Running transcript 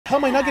How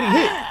am I not getting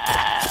hit?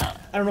 I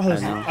don't know how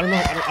this. I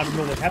don't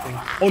know what's happening.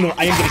 Oh no,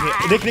 I am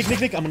getting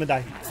hit. Nick, I'm gonna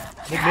die.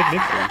 Nick.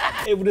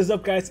 Hey, what is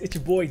up, guys? It's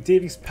your boy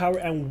Davies Power,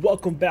 and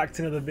welcome back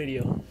to another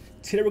video.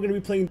 Today we're gonna be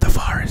playing The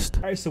Forest.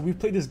 All right, so we've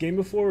played this game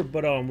before,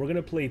 but we're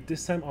gonna play it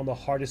this time on the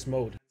hardest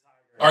mode.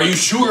 Are you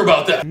sure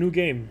about that? New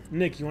game.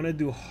 Nick, you wanna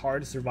do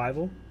hard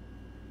survival?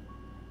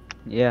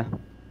 Yeah.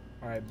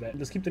 All right, bet.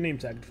 Let's keep the name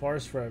tag.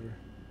 Forest Forever.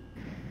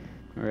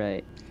 All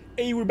right.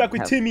 Hey, we're back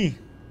with Timmy.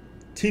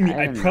 Timmy,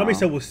 I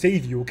promise I will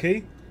save you,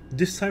 okay?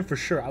 This time for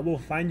sure. I will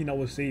find you and I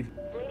will save you.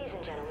 Ladies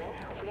and gentlemen,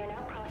 we are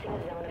now crossing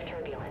a zone of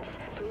turbulence.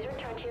 Please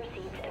return to your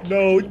seats and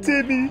No,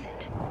 Timmy.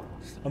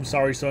 I'm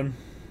sorry, son,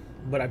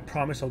 but I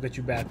promise I'll get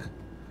you back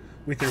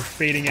with your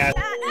fading ass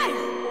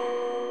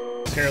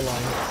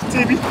hairline.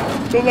 Timmy,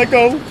 don't let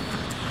go.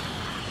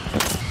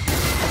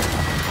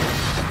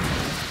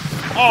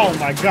 Oh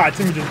my God,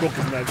 Timmy just broke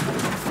his neck.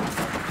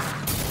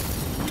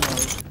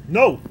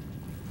 No.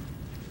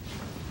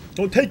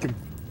 Don't take him.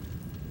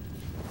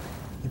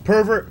 You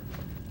pervert.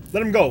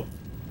 Let him go.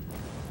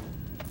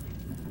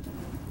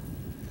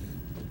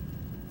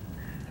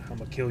 I'm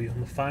gonna kill you. I'm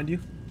gonna find you.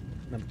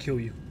 And I'm gonna kill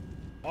you.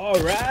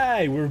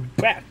 Alright, we're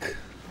back.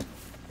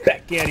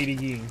 Back at it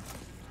again.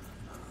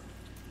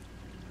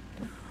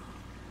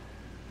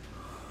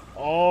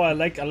 Oh, I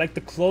like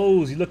the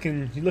clothes. You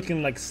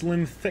looking like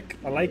slim thick.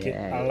 I like it.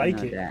 I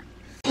like it. That.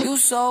 You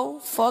so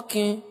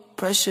fucking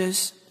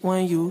precious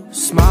when you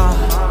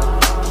smile.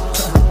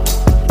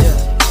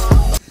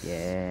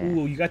 Yeah.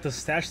 Ooh, you got the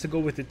stash to go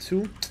with it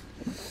too.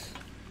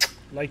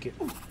 Like it.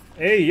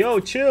 Hey, yo,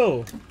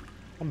 chill.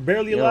 I'm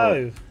barely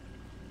alive.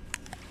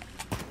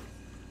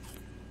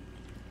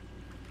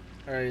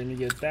 All right, let me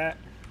get that.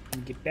 Let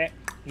me get that.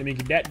 Let me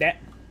get that.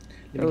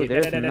 Let me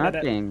There's that.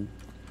 nothing.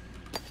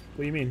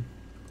 What do you mean?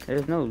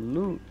 There's no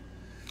loot.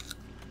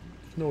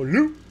 No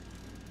loot.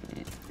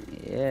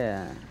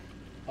 Yeah.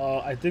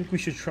 I think we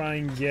should try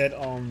and get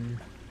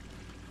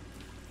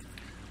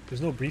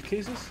There's no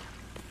briefcases.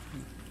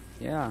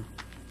 Yeah.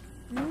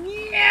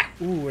 Yeah.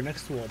 Ooh, we're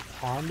next to a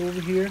pond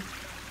over here.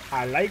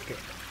 I like it.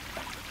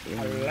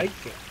 Yeah. I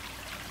like it.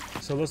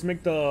 So let's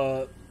make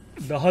the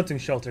hunting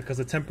shelter, because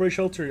the temporary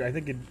shelter, I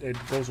think it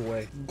goes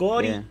away.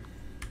 Gory. Yeah.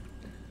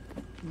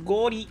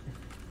 Gory.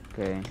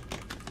 Okay.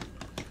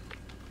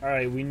 All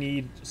right, we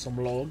need some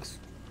logs.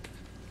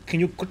 Can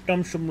you cut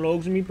down some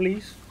logs with me,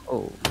 please?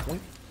 Oh.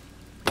 Boink.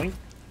 Boink.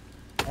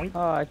 Boink.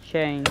 Oh,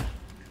 change.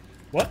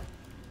 What?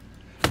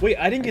 Wait,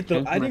 I didn't get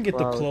the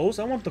clothes. clothes.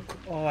 I want the.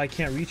 Oh, I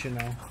can't reach it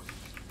now.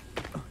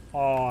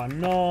 Oh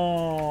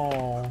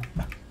no.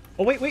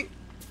 Oh wait.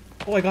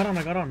 Oh, I got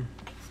on.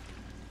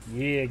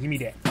 Yeah, give me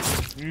that.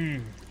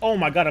 Oh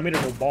my God, I made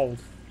it go bald.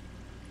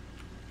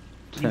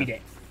 Give me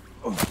that.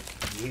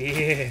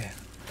 Yeah.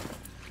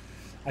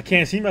 I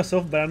can't see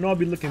myself, but I know I'll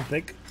be looking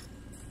thick.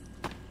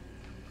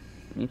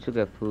 Need to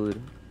get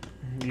food.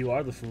 You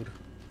are the food.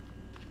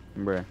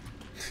 Bruh.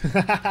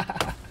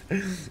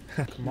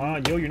 Come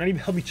on, yo, you're not even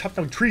helping me chop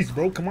down trees,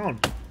 bro. Come on.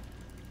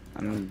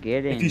 I'm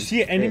getting. If you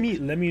see an enemy,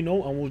 let me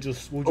know and we'll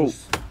just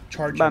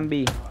charge him.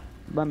 Bambi.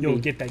 Yo,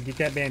 get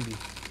that Bambi.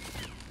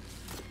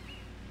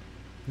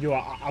 Yo,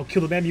 I'll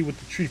kill the Bambi with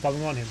the tree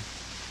falling on him.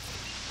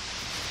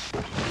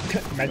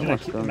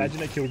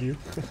 Imagine I killed you.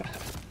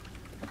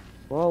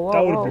 Whoa,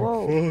 That would have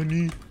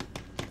been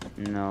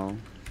funny. No.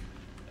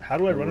 How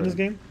do I run in this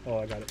game? Oh,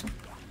 I got it.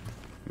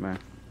 Bruh.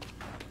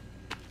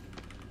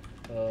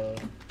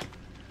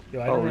 Yo,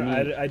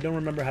 I don't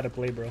remember how to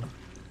play, bro.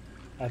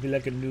 I feel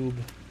like a noob.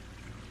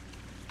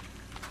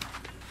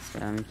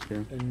 Yeah, me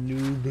too. A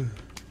noob.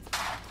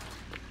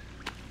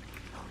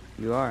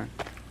 You are.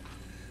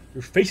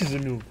 Your face is a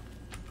noob.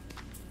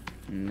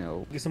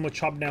 No. Guess I'm gonna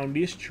chop down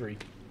this tree.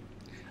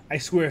 I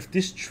swear, if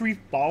this tree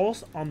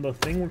falls on the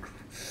thing, we're...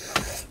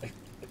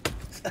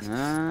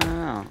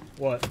 No.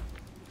 What?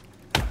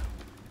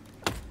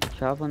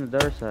 Chop on the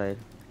other side.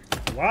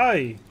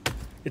 Why?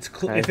 It's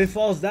Okay. If it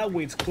falls that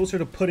way, it's closer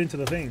to put into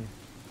the thing.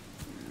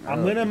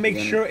 I'm gonna make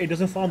sure it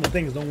doesn't fall on the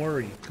things. Don't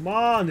worry. Come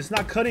on, it's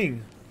not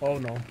cutting. Oh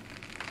no.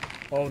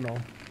 Oh no.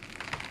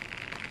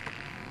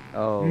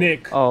 Oh.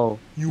 Nick. Oh.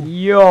 You.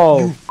 Yo.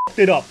 You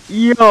f***ed it up.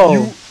 Yo.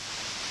 You.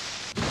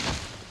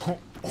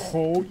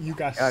 Oh, you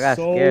got so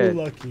scared.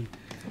 lucky.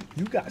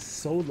 You got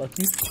so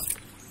lucky.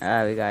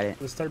 Ah, we got it.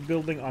 Let's start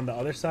building on the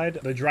other side,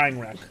 the drying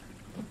rack.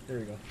 There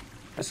we go.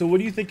 So what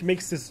do you think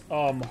makes this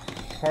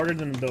harder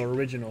than the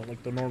original,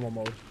 like the normal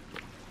mode?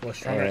 What,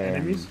 stronger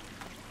enemies?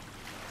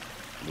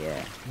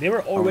 Yeah. They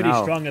were already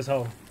no. strong as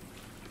hell.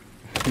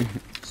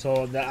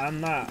 So that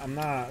I'm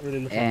not really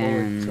looking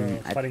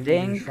forward to fighting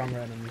even stronger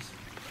enemies.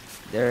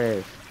 There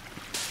is.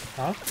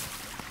 Huh?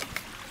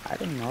 I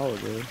don't know,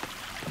 dude.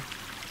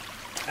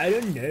 I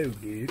don't know,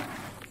 dude.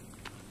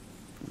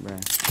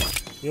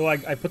 Bruh. Yo,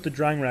 I put the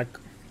drying rack.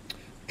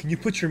 Can you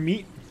put your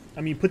meat?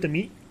 I mean, put the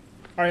meat.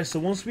 All right. So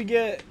once we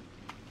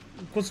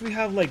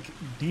have like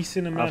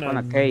decent amount I found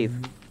of a cave.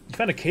 You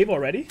found a cave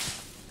already?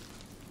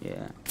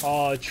 Yeah.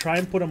 Try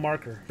and put a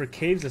marker for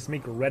caves. Let's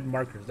make red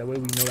markers. That way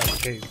we know that's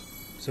a cave.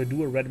 So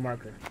do a red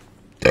marker.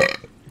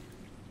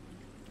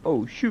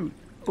 Oh shoot.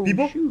 Oh,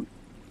 People? shoot.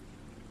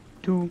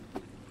 2.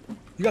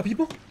 You got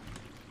people?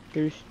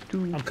 There's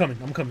 2. I'm coming.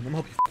 I'm gonna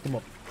help you f them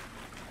up.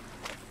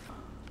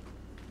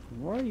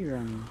 Why are you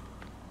running?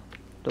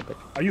 Stupid.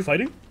 Are you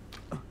fighting?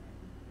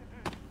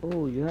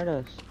 Oh, you had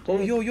a Oh,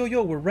 stick.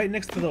 yo, we're right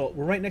next to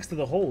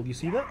the hole. You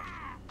see that?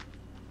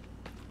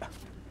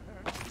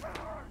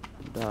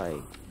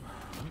 Die.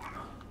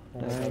 Oh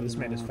my god, this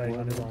man is fighting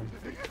on his own.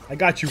 I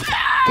got you.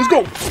 Let's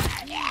go!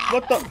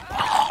 What the?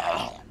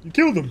 You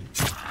killed him.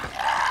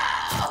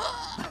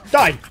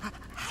 Die!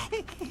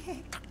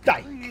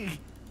 Die!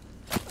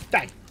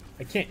 Die!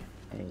 I can't.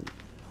 Hey,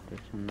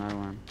 there's another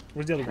one.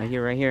 Where's the other one?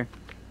 Right here.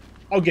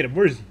 I'll get him.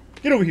 Where is he?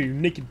 Get over here, you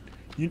naked.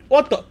 You,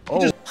 what the? He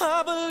just,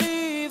 I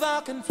believe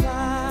I can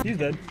fly. he's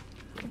dead.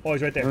 Oh,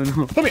 he's right there. Oh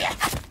no. Come here.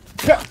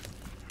 Yeah.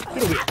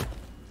 Get over here.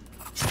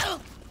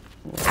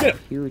 Get him.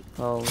 Huge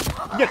pole.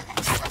 Get him.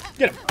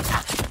 Get him.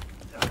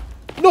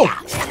 No!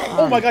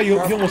 Oh my god, you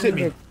almost hit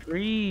me.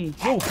 3.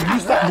 Yo, can you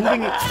stop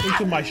moving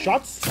into my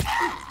shots?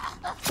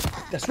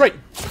 That's right.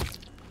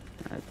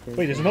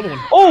 Wait, there's another one.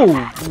 Oh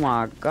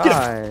my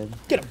god.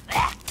 Get him.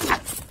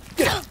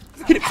 Get him.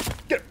 Hit him.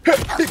 Get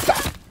him. Hit him.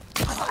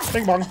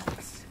 Bang bong.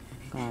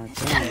 God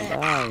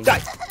damn, die.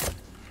 Die.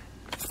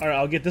 Alright,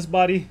 I'll get this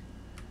body.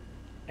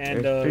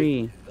 And, There's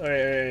 3.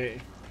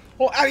 Alright.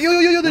 Oh,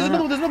 yo, there's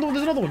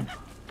another one.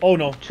 Oh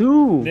no.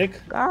 2.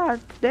 Nick? God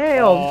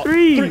damn,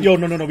 3. Yo,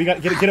 no. We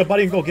got get a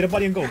body and go. Get a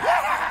body and go.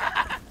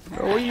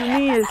 Bro, what do you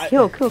mean? It's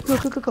kill.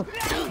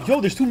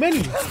 Yo, there's too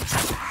many.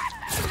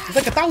 There's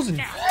like 1,000.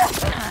 Yo,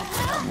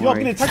 I'm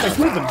getting attacked by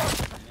 2 of them.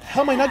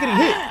 How am I not getting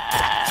hit?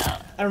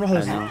 I don't know how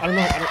this. I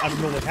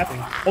don't know what's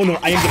happening. Oh no,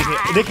 I am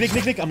getting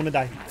hit. Nick, I'm gonna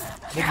die.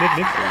 Nick.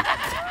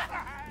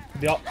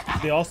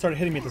 They all started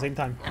hitting me at the same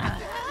time.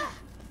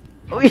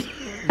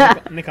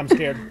 Nick, I'm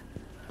scared.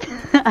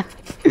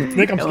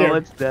 Nick, I'm scared.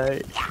 Let's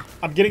die.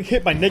 I'm getting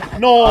hit by Nick.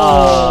 No.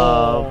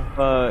 Oh,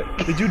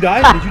 fuck. Did you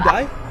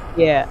die?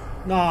 Yeah.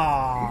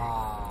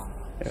 Nah.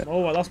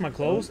 Oh, I lost my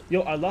clothes.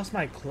 Yo, I lost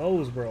my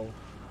clothes, bro.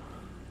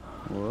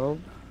 Well,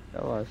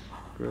 that was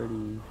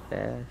pretty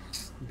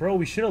fast. Bro,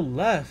 we should have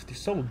left. You're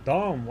so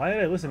dumb. Why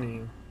did I listen to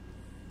you?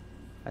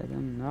 I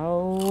don't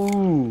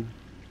know.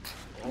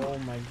 Oh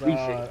my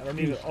god. I don't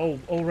even.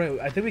 Oh, right.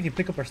 I think we can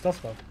pick up our stuff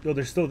though. Yo,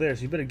 they're still there,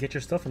 so you better get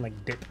your stuff and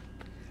like dip.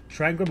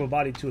 Try and grab a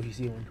body too if you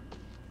see one.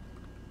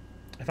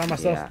 I found my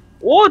stuff. Yeah.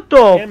 What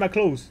the? And my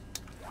clothes.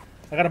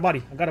 I got a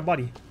body.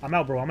 I'm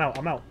out, bro. I'm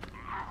out.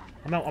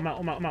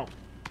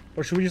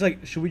 Or should we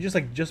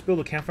just build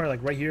a campfire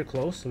like right here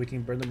close so we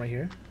can burn them right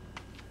here?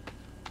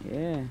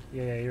 Yeah.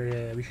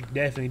 Yeah. We should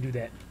definitely do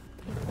that.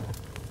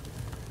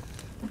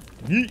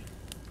 Yeet.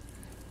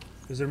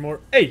 Is there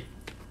more? Hey!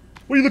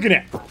 What are you looking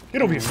at?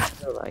 Get over here.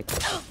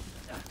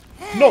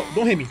 No,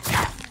 don't hit me.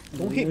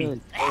 Don't hit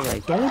me.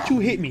 Don't you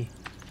hit me.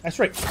 That's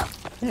right.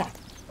 Come on.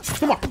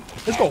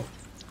 Let's go.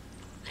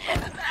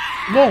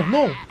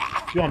 No.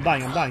 Yo, I'm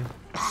dying.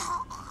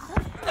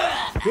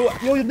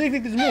 Yo,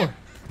 Nick, there's more.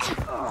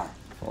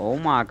 Oh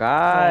my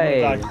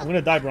god. I'm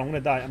gonna die, bro. I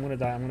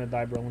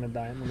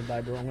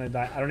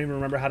don't even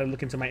remember how to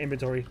look into my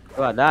inventory.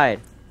 Oh, I died.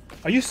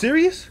 Are you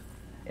serious?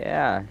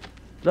 Yeah.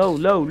 Low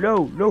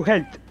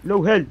health.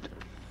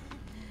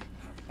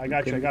 I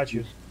got you. You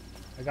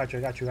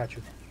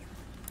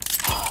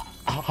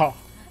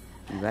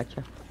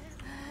gotcha.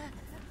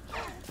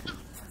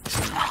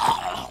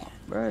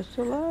 Bro, it's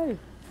still alive.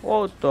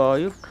 What the?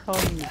 You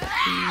called me.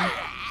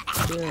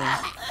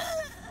 Yeah.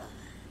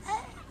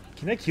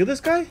 Can I kill this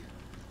guy?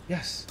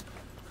 Yes.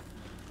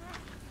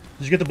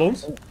 Did you get the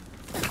bones?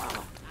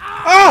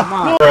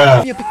 Ah! No!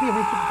 Yeah, pick me up.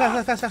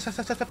 Fast.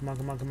 Come on.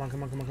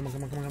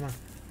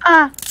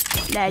 Ah!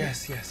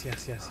 Yes.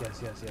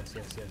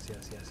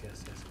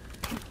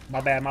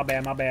 My bad.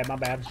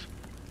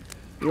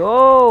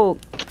 Yo!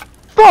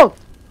 Fuck!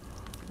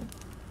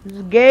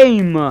 This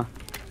game. What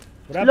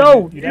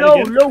happened? You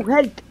died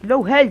again?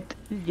 Low health.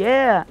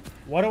 Yeah.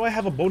 Why do I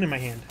have a bone in my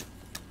hand?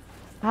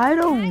 I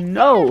don't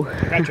know.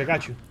 I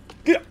got you.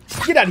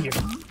 Get out of here.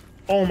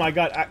 Oh my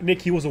god,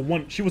 Nick, she was a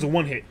one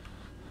hit.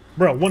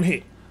 Bro, 1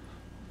 hit.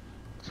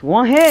 It's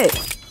 1 hit.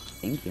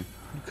 Thank you.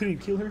 You couldn't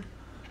kill her?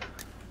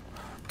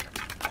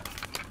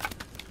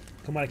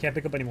 Come on, I can't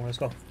pick up anymore. Let's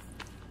go.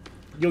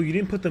 Yo, you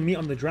didn't put the meat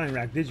on the drying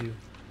rack, did you?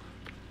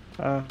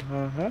 You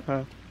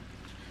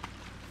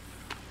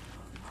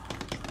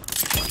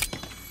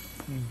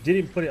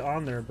didn't put it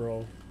on there,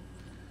 bro.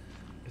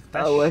 If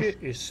that shit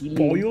is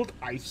spoiled,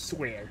 I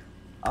swear.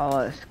 I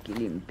was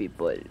killing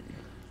people.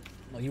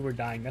 No, you were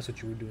dying. That's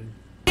what you were doing.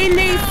 He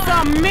needs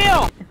some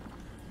milk.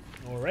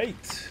 All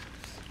right.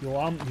 Yo,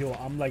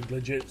 I'm like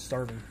legit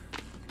starving.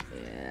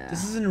 Yeah.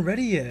 This isn't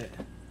ready yet.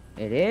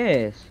 It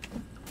is.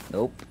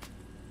 Nope.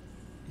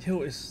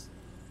 Yo, it's.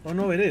 Oh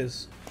no, it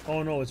is.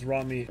 Oh no, it's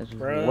raw meat.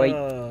 Bruh. Wait.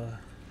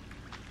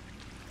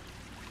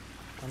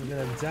 I'm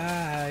gonna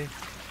die.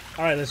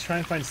 All right, let's try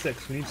and find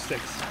sticks. We need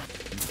sticks.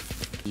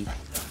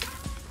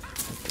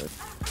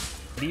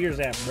 Beer's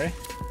at, bruh.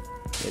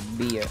 Get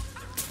beer.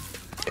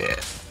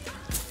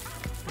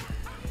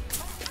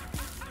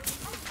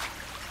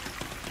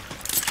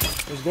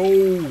 Let's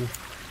go.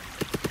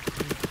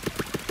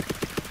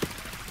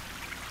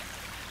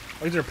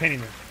 Oh, these are painting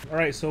there. All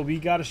right, so we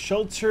got a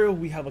shelter.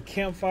 We have a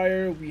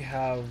campfire. We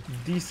have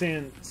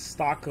decent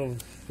stock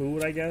of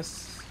food, I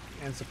guess,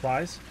 and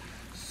supplies.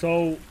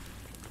 So,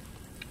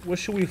 what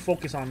should we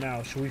focus on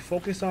now? Should we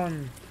focus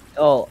on?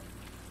 Oh,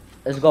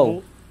 let's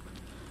go.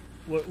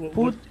 What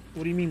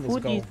do you mean? Let's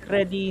Food go. is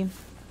ready.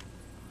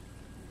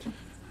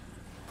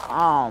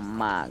 Oh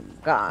my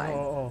god.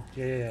 Oh,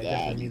 yeah. I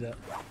definitely need that.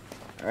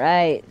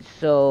 Right,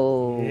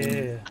 so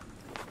Yeah.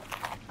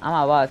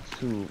 I'm about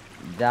to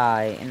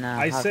die, and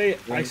I say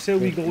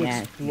we go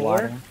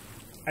explore.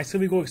 I say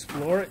we go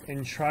explore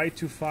and try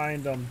to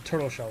find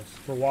turtle shells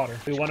for water.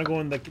 We want to go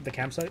in the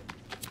campsite?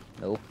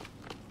 Nope.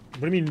 What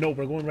do you mean nope?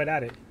 We're going right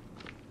at it.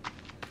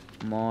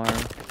 More.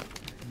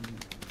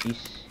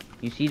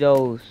 You see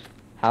those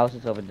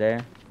houses over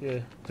there? Yeah.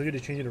 I told you to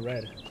change it to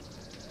red.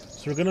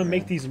 So we're gonna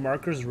make these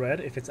markers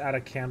red if it's at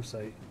a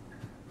campsite.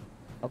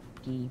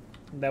 Okay.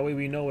 That way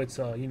we know it's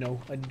a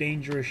a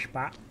dangerous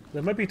spot.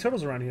 There might be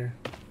turtles around here.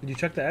 Did you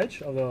check the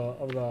edge of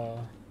the?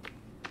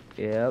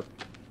 Yep.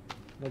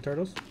 No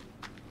turtles?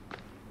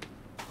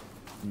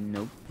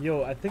 Nope.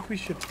 Yo, I think we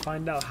should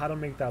find out how to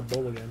make that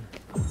bow again.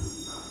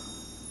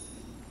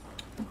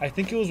 I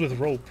think it was with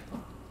rope.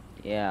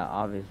 Yeah,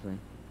 obviously.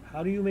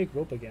 How do you make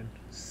rope again?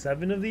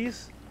 7 of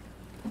these?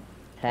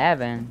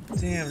 7.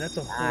 Damn, that's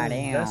a whole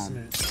Damn.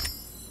 investment.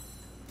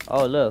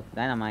 Oh look,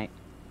 dynamite.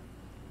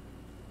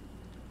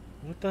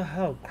 What the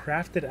hell?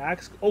 Crafted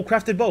axe? Oh,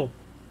 crafted bow.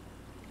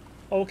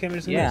 Oh, okay, I'm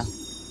just gonna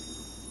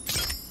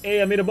miss.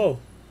 Hey, I made a bow.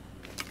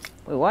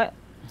 Wait, what?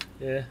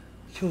 Yeah.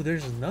 Yo,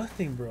 there's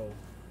nothing, bro.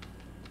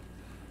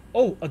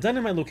 Oh, a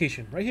dynamite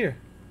location right here.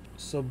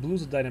 So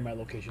blue's a dynamite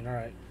location. All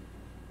right.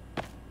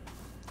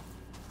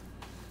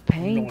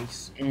 Paint.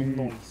 Nice. And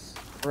Nice.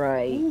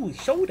 right. Ooh,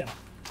 soda.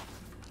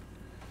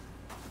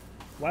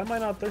 Why am I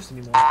not thirsty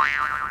anymore? I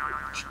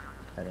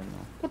don't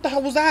know. What the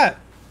hell was that?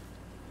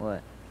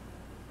 What?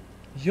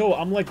 Yo,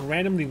 I'm like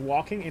randomly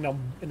walking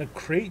and a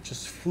crate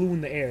just flew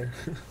in the air.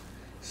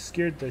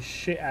 Scared the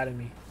shit out of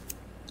me.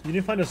 You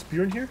didn't find a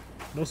spear in here?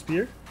 No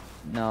spear?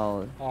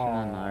 No, it's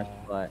on Aw. our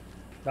spot.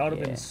 That would have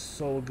Yeah. been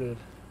so good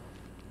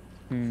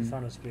if we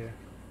found a spear.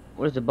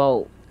 Where's the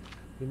boat?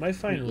 We might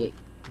find Yeah.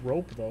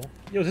 rope though.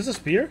 Yo, is this a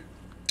spear?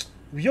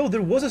 Yo,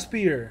 there was a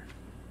spear.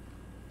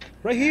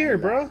 Right here,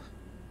 bro.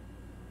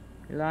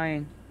 You're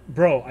lying.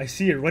 Bro, I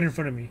see it right in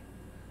front of me.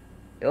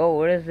 Yo,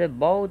 what is the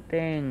boat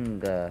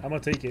thing? I'm gonna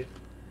take it.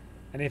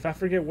 And if I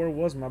forget where it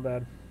was, my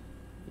bad.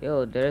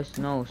 Yo, there's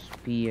no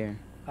spear.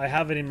 I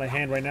have it in my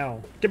hand right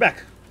now. Get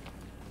back.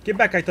 Get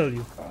back, I told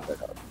you.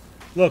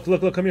 Look,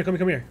 come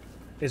here.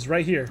 It's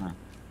right here.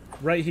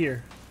 Right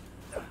here.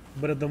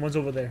 But the one's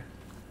over there.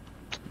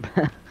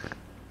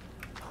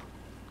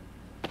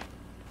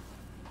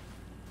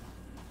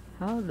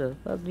 How the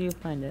fuck do you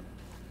find it?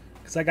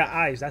 Because I got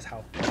eyes, that's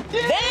how.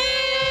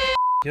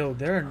 Yo,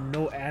 there are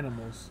no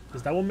animals.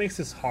 Is that what makes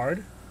this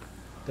hard?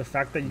 The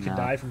fact that you can No.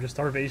 die from just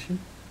starvation?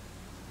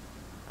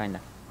 Kinda.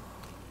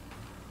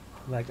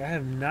 Like, I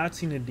have not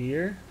seen a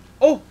deer.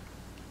 Oh!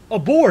 A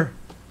boar!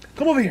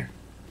 Come over here!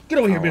 Get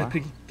over here, Oh, little what?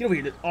 piggy. Get over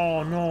here.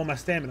 Oh no, my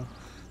stamina.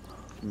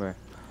 Bruh.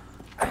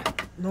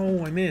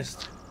 No, I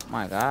missed.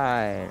 My god,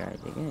 I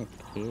didn't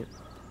kill.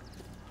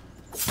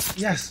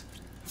 Yes!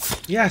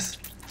 Yes!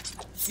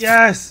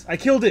 Yes! I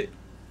killed it!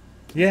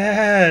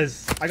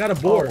 Yes! I got a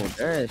boar. Oh,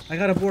 there's I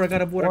got a boar. I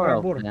got a boar. I got a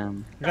four boar. of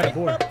them. I got a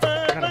boar. I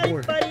got a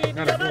boar. I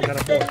got a boar. I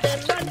got a boar.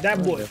 That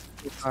Where boy. the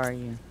fuck are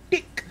you?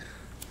 Dick.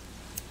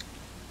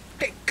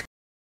 Dick.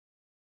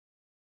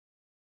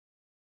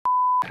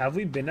 Have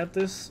we been at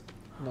this?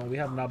 No, we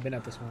have not been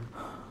at this one.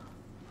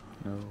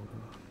 No.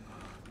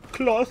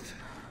 Cloth.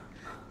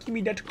 Give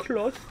me that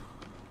cloth.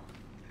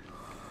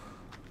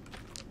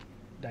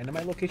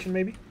 Dynamite location,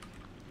 maybe?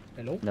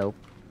 Hello? Nope.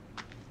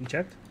 You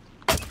checked?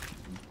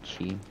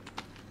 Gee.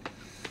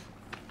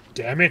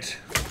 Damn it.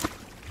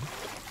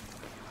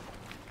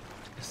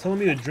 It's telling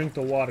me to drink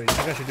the water. You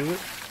think I should do it?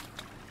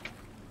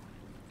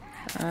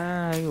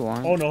 You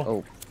want? Oh, no.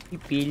 Oh.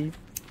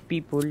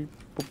 People.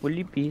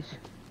 Pupulipis.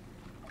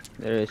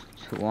 There's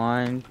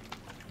one.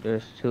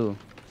 There's 2.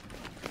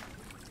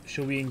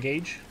 Should we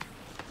engage?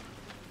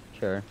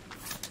 Sure.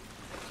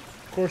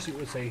 Of course you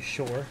would say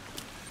sure.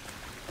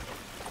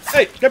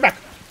 Hey, get back!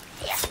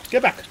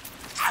 Get back!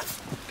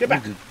 Get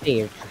back! You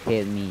dare to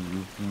hit me,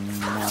 you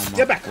mama.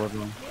 Get back.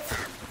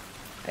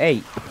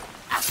 Hey.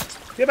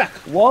 Get back!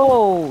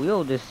 Whoa,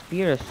 yo, the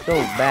spear is so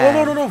Oh, bad.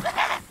 no, no, no!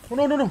 Oh,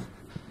 no, no, no!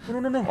 Oh, no,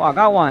 no, no! Oh, I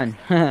got one.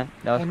 That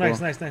was Oh, nice,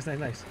 cool.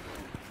 nice.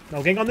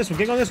 No, gang on this one,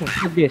 gang on this one.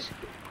 Look at this.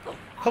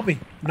 Help me.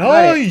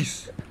 got it.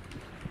 Nice!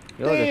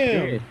 Yo, the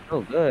spear Damn. is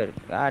so good.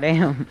 God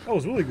damn. That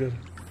was really good.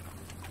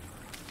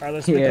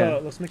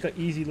 Alright, let's make a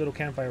easy little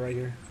campfire right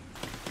here.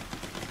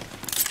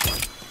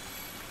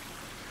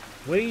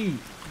 Wait! You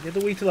have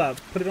to wait till I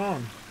put it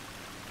on.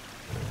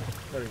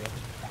 There we go.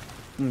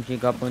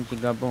 Boom,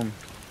 chicka, boom.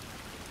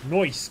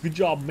 Nice! Good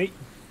job, mate.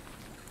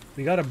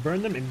 We gotta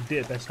burn them and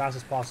dip as fast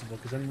as possible,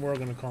 because then more are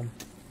gonna come.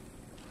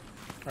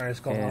 Alright, let's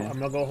go. Yeah. I'm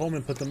gonna go home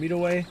and put the meat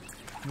away,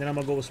 and then I'm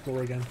gonna go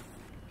explore again.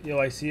 Yo,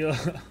 I see I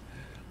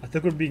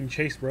think we're being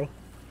chased, bro.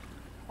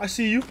 I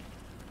see you.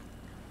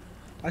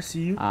 I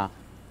see you. Ah.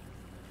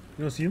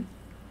 You don't see him?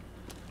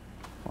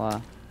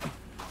 What?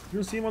 You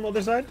don't see him on the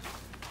other side?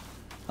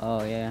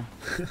 Oh yeah.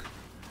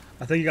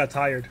 I think he got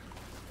tired.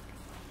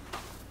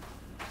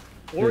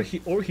 Or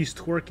he's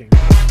twerking.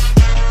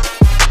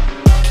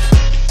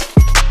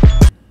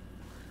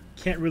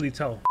 Can't really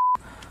tell.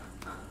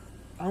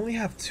 I only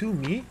have 2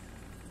 meat?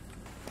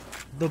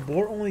 The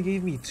boar only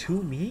gave me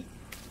 2 meat?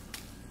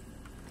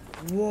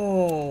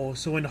 Whoa,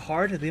 so in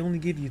hard they only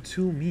give you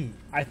 2 meat.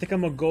 I think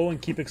I'm gonna go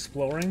and keep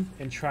exploring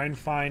and try and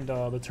find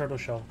the turtle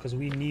shell because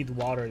we need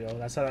water, yo.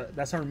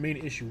 That's our main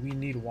issue. We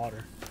need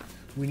water.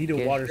 We need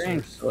a water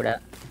drink source.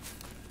 soda.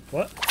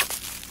 What?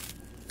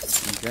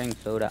 Drink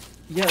soda.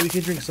 Yeah, we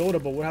can drink soda,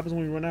 but what happens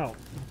when we run out?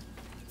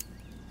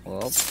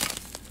 Well,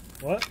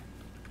 What?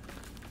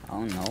 I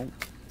don't know.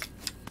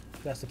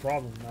 That's the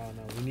problem. No,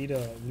 we need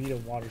a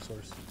water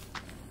source.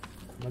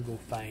 I'm gonna go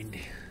find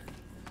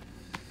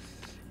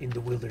in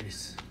the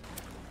wilderness.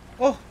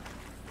 Oh,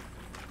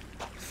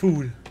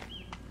 food.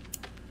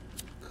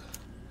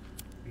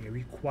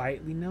 Very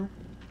quietly now.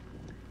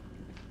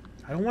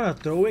 I don't want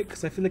to throw it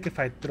because I feel like if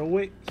I throw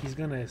it, he's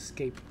gonna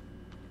escape.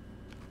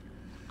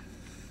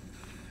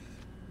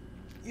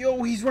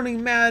 Yo, he's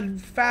running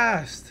mad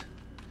fast.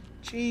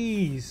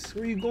 Jeez,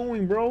 where are you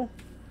going, bro?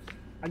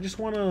 I just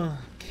want to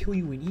kill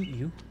you and eat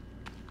you.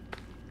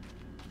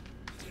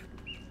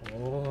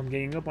 Oh, I'm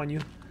getting up on you.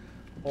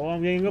 Oh,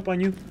 I'm getting up on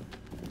you.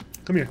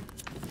 Come here.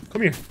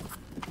 Come here.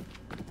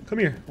 Come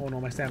here. Oh no,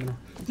 my stamina.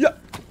 Yeah.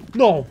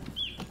 No.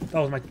 That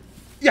was my...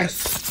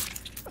 Yes.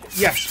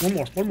 Yes. One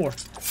more. One more.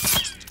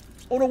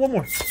 Oh no, one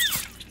more.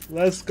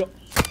 Let's go.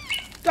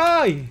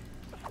 Die.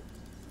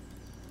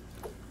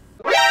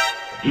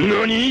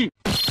 NANI?!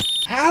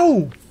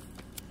 How?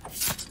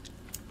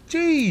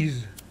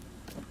 Jeez.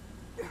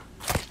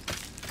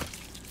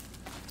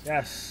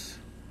 Yes.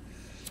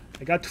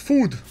 I got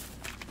food.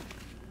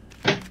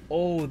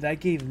 Oh,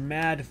 that gave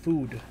mad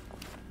food.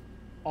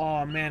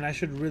 Oh man, I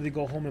should really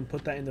go home and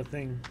put that in the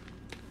thing.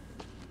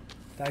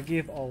 That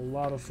gave a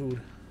lot of food.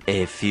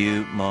 A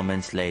few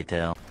moments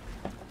later.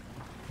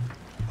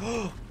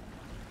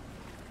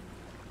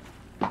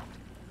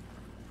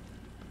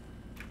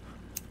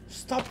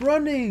 Stop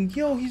running!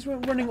 Yo, he's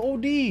running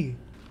OD!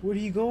 Where'd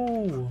he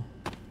go?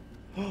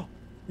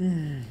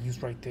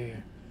 He's right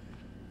there.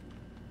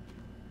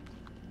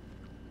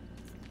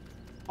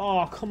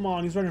 Oh, come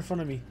on, he's right in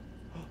front of me.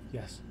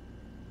 Yes.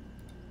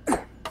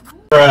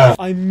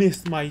 I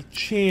missed my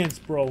chance,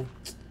 bro.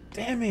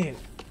 Damn it.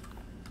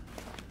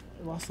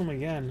 I lost him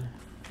again.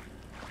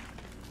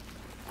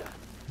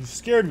 You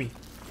scared me.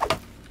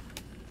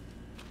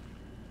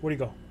 Where'd he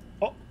go?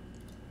 Oh.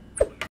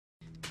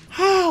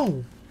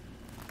 How?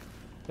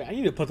 Wait, I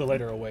need to put the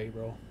lighter away,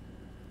 bro.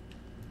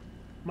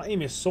 My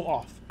aim is so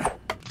off.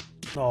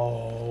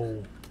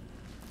 No.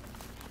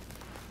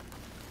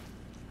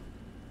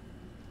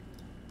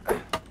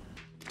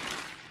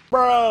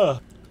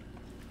 Bruh.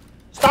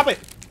 Stop it.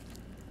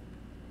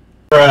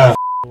 Bruh.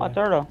 Oh,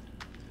 turtle.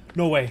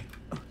 No way.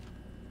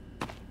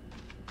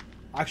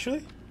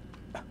 Actually?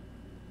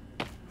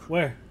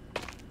 Where?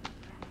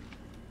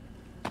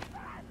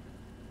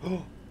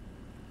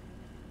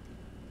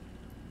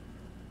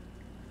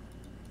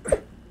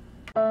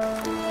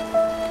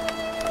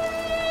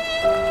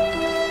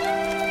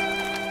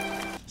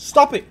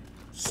 Stop it!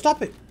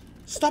 Stop it!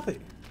 Stop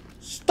it!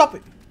 Stop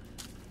it!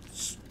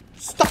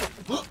 Stop it!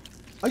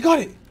 I got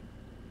it!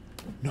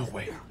 No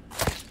way.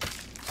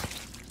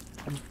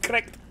 I'm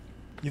correct.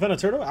 You found a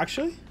turtle,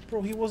 actually?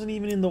 Bro, he wasn't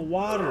even in the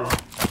water.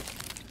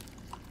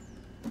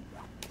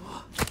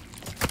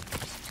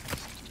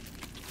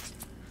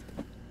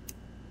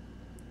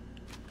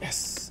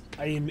 Yes,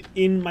 I am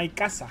in my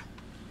casa.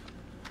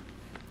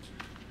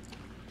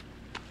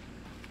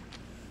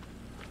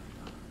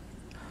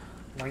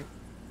 Boink,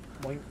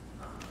 boink,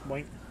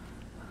 boink,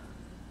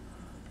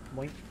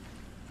 boink.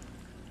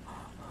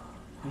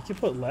 You can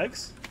put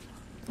legs?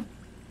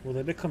 Will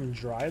they become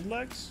dried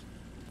legs?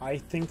 I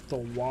think the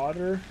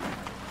water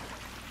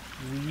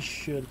we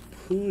should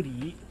put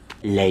it.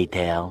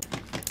 Later.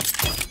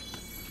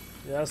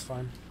 Yeah, that's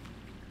fine.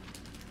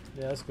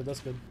 Yeah, that's good, that's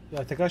good.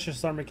 Yeah, I think I should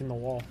start making the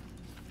wall.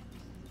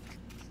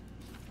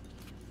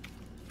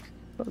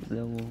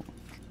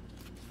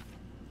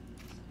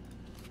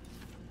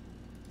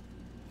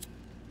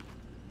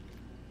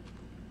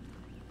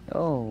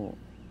 Oh,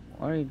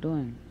 what are you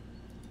doing?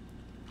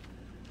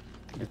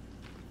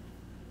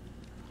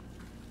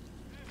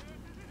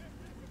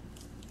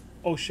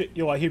 Oh shit,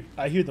 yo, I hear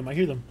them, I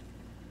hear them.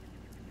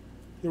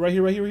 They're right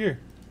here, right here, right here.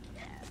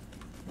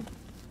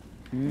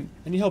 Hmm?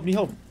 I need help, need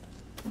help.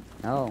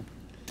 No,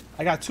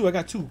 I got two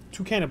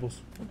cannibals.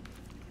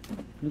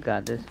 you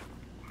got this.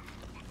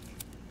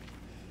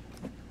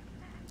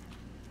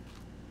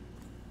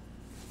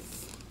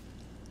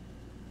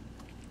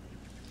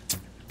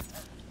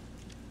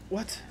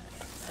 What?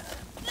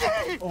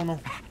 Oh no.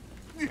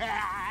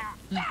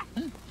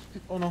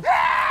 Oh no.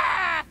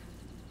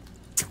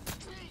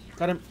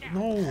 Got him.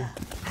 No.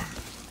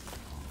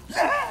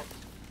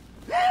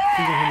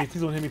 Please don't hit me,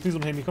 please don't hit me, please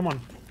don't hit me, come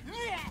on.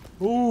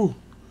 Ooh.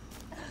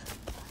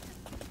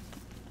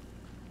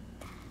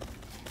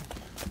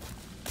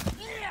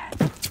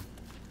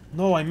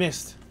 No, I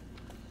missed.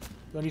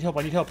 I need help,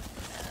 I need help.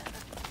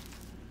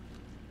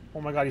 Oh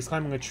my god, he's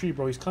climbing a tree,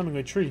 bro. He's climbing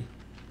a tree.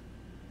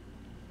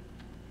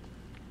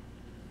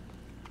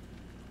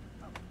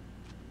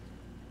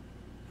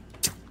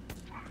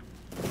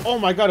 Oh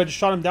my god, I just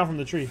shot him down from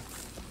the tree.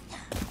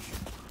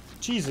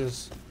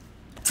 Jesus.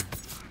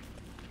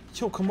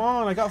 Yo, come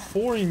on. I got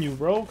 4 in you,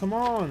 bro. Come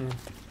on.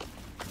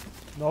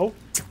 No.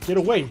 Get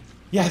away.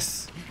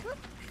 Yes.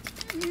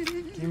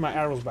 Give me my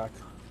arrows back.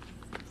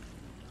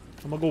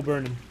 I'm gonna go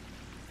burn him.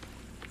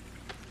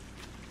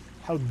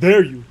 How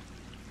dare you?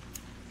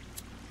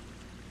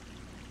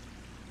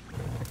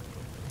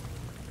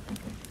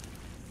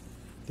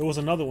 There was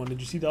another one. Did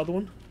you see the other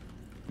one?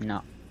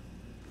 No.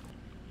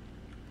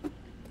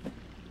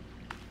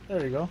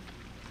 There you go.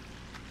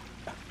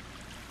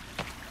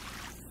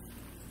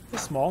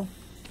 It's small.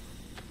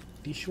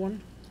 This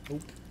one?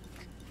 Nope.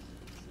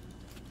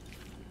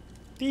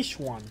 This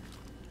one.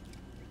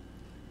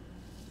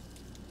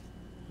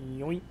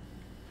 Yoink.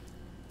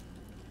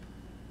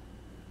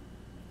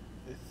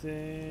 I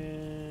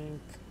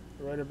think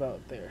right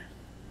about there.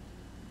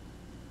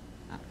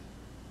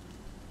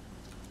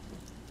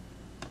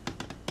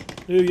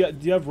 Do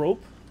you have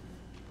rope?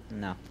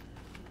 No.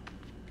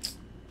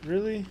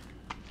 Really?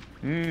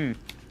 Hmm.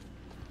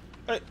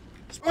 Hey.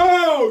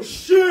 Oh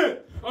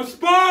shit! A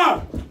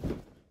spot!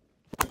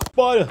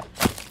 Spider!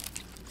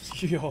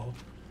 Yo.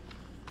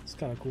 It's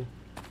kinda cool.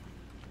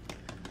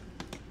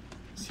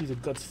 See the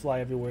guts fly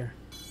everywhere.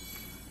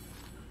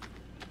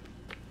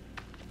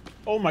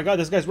 Oh my god,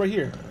 this guy's right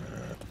here.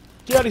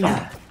 Get out of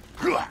here.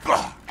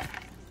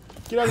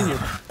 Get out of here.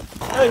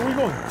 Hey, where you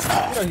going? Get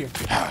out of here.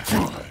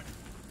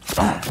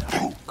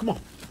 Come on.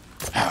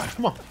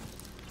 Come on.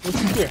 Don't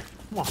you dare.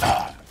 Come on.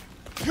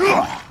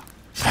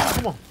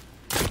 Come on.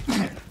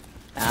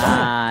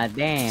 Ah,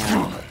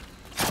 damn.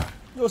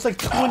 Yo, it's like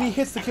 20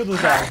 hits to kill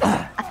this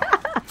guy.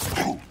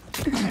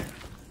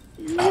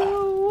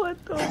 Yo,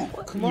 what the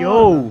fuck? Come on.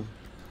 Yo.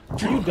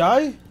 Did you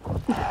die?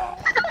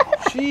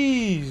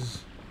 Jeez.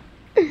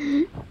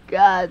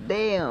 God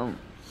damn.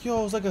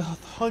 Yo, it's like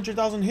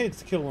 100,000 hits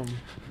to kill him.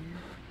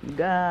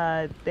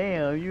 God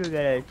damn, you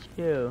gotta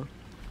chill.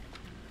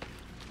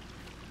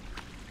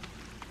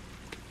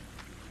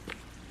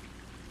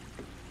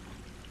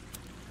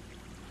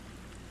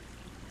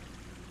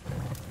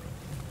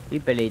 Y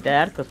peleita de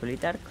arcos,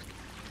 peleita de arcos.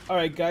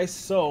 Alright guys,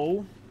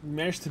 so we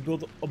managed to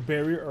build a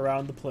barrier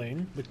around the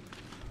plane.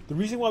 The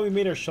reason why we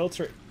made our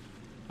shelter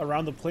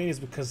around the plane is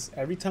because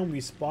every time we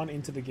spawn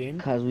into the game,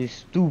 Cause we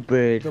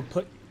stupid.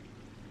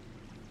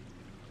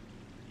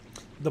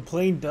 the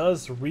plane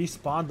does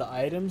respawn the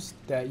items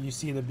that you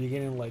see in the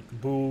beginning, like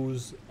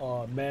booze,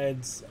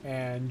 meds,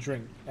 and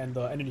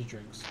the energy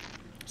drinks.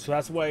 So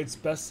that's why it's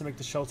best to make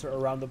the shelter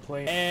around the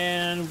plane.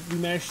 And we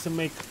managed to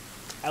make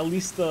at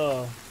least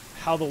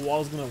how the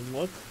wall is gonna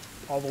look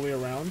all the way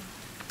around.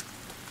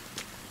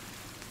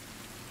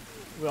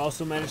 We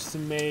also managed to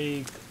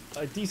make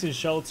a decent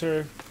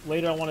shelter.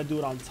 Later I want to do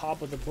it on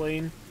top of the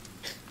plane.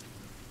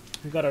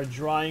 We got our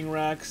drying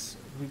racks.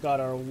 We got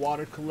our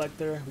water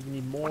collector. We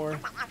need more.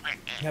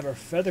 We have our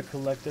feather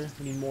collector.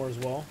 We need more as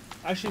well.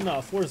 Actually, no,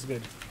 4 is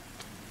good.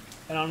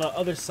 And on the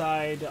other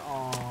side,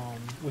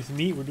 with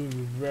meat, we're doing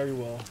very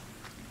well.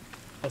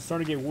 I was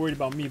starting to get worried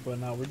about meat, but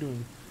now we're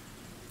doing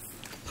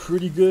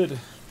pretty good.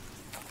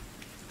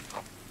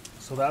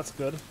 So that's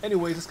good.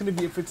 Anyways, that's going to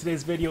be it for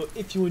today's video.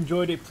 If you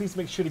enjoyed it, please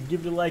make sure to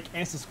give it a like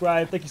and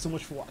subscribe. Thank you so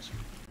much for watching.